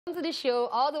To the show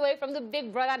all the way from the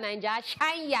Big Brother Ninja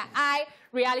Shine Your Eye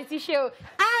reality show,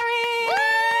 Arin!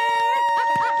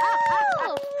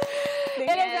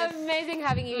 It is amazing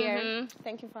having you here.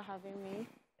 Thank you for having me.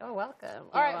 You're welcome.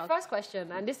 All right, first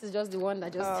question, and this is just the one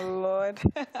that just... Oh, Lord.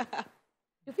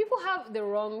 Do people have the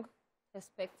wrong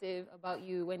perspective about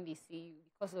you when they see you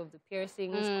because of the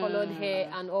piercings, colored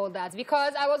hair, and all that?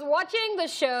 Because I was watching the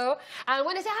show, and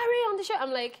when they say Arin on the show,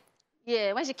 I'm like...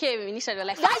 Yeah, when she came initially, you're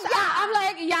like, yeah, I'm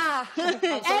like, yeah.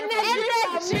 Energy.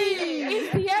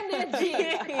 It's the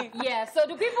energy. Yeah, so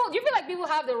do you feel like people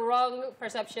have the wrong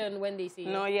perception when they see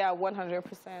you? No, yeah, 100%.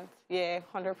 Yeah,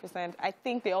 100%. I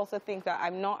think they also think that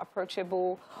I'm not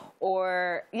approachable,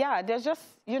 or, yeah, there's just,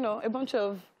 you know, a bunch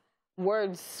of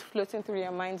words floating through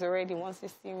your minds already once they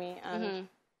see me, and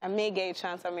I may get a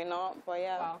chance, I may not, but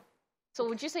yeah. Wow. So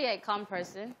would you say you're a calm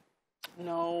person?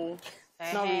 No.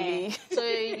 Not really. So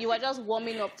you were just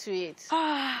warming up to it?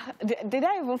 Did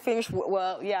I even finish?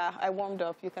 Well, yeah, I warmed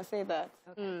up. You can say that.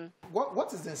 Okay.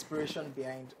 What is the inspiration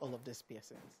behind all of these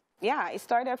piercings? Yeah, it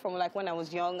started from like when I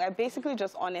was young. I basically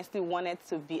just honestly wanted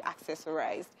to be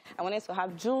accessorized. I wanted to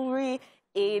have jewelry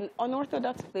in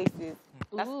unorthodox places.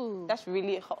 That's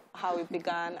really how it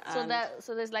began.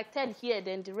 So there's like 10 here,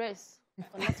 then the rest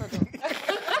unorthodox.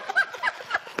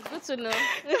 Good to know.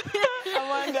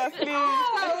 Amanda,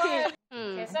 please.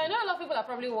 Okay, so I know a lot of people are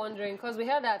probably wondering, because we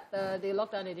heard that the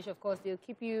lockdown edition, of course, they'll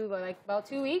keep you for like about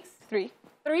 2 weeks? 3.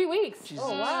 3 weeks? Jesus.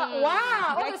 Oh, wow.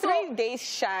 Wow. Like 3 days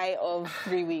shy of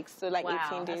 3 weeks, so like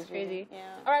 18 days. That's crazy. Yeah.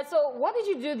 All right, so what did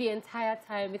you do the entire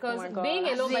time? Because being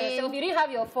alone by yourself, you didn't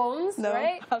have your phones,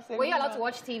 right? Absolutely Were you allowed not. to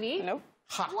watch TV? Nope.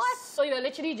 What? So you were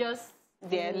literally just...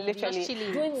 Yeah, literally. Just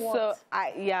chilling. Doing what? So,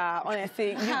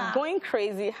 honestly, you're going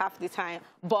crazy half the time.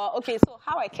 But, okay, so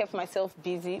how I kept myself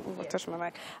busy... Ooh, touch my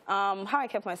mic. How I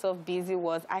kept myself busy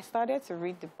was I started to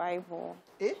read the Bible.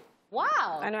 Eh?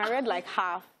 Wow. And I read like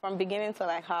half, from beginning to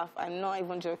like half. I'm not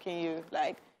even joking you.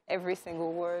 Like, every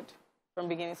single word from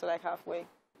beginning to like halfway.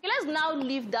 Okay, let's now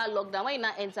leave that lockdown. When you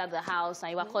now enter the house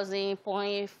and you were causing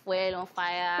pouring fuel on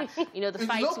fire, you know, the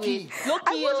fight with...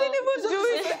 I wasn't even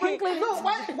doing it. No,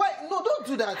 why? No, don't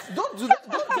do that. Don't do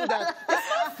that. Don't do that. It's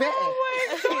not fair. Oh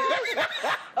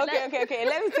my God. Okay.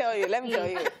 Let me tell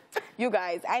you. You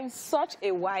guys, I'm such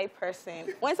a why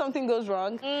person. When something goes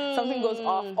wrong, something goes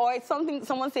off, or it's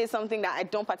someone says something that I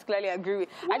don't particularly agree with,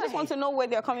 I just want to know where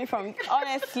they're coming from.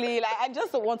 Honestly, like, I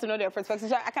just want to know their perspective.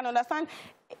 So I can understand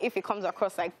if it comes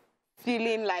across like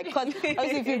feeling like, because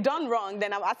obviously if you've done wrong,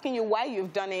 then I'm asking you why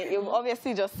you've done it. It will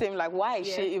obviously just seem like, why is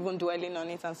she even dwelling on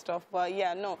it and stuff? But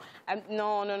yeah, no.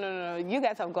 You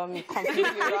guys have got me completely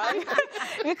wrong.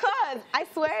 Because I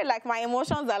swear, like, my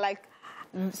emotions are like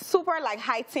super like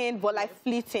heightened, but like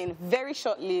fleeting, very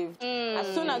short-lived.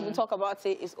 As soon as we talk about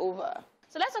it, it's over.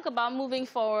 So let's talk about moving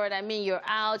forward. I mean, you're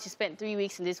out, you spent 3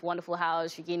 weeks in this wonderful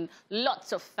house, you gained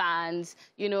lots of fans.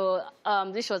 You know,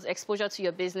 this was exposure to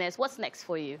your business. What's next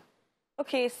for you?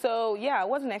 Okay, so yeah,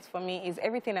 what's next for me is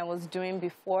everything I was doing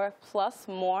before plus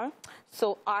more.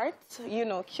 So art, you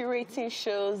know, curating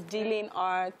shows, dealing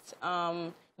art,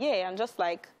 yeah, and just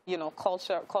like, you know,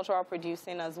 cultural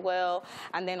producing as well.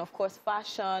 And then, of course,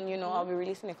 fashion, you know, I'll be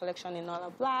releasing a collection in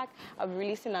All Black. I'll be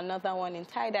releasing another one in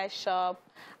Tie-Dye Shop.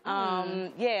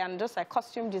 Yeah, and just like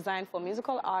costume design for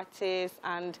musical artists.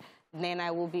 And then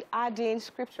I will be adding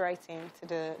script writing to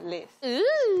the list.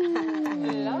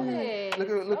 Love it.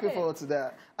 Looking forward to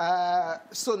that.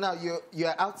 So now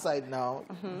you're outside now.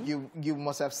 You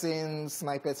must have seen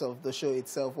snippets of the show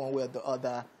itself one way or the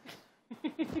other.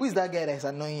 Who is that guy that's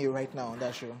annoying you right now on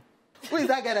that show? Who is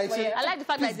that guy that's saying, I like the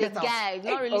fact that the guy,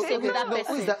 not really say who that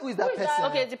person. Who is that person?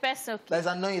 Okay, the person. That's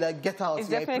annoying you, that get out. It's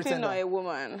definitely not a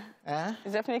woman.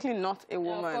 It's definitely not a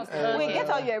woman. Wait, get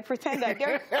out, you're a pretender.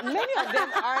 Many of them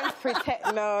aren't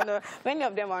pretend. No. Many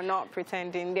of them are not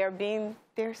pretending. They're being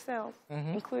themselves,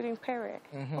 including Perry.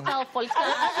 Oh, political.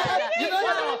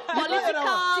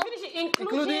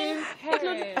 Including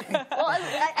Perry. Well,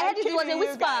 I heard it was a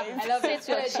whisper. I love it.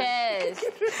 To your chest.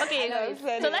 Okay,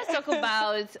 so let's talk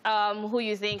about who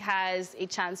you think has a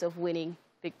chance of winning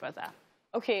Big Brother.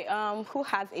 Okay, who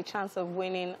has a chance of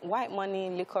winning? White Money,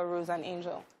 Liquor Rose, and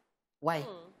Angel. Why?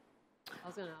 I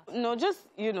was gonna ask.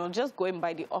 No, just going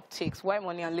by the optics. White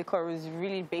Money and Liquor Rose is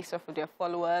really based off of their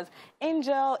followers.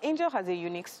 Angel has a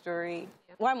unique story.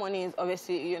 White Money is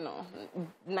obviously, you know,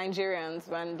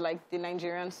 Nigerians and like the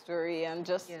Nigerian story and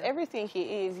just everything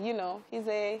he is, you know, he's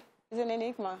an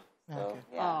enigma. So, Okay.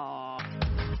 yeah.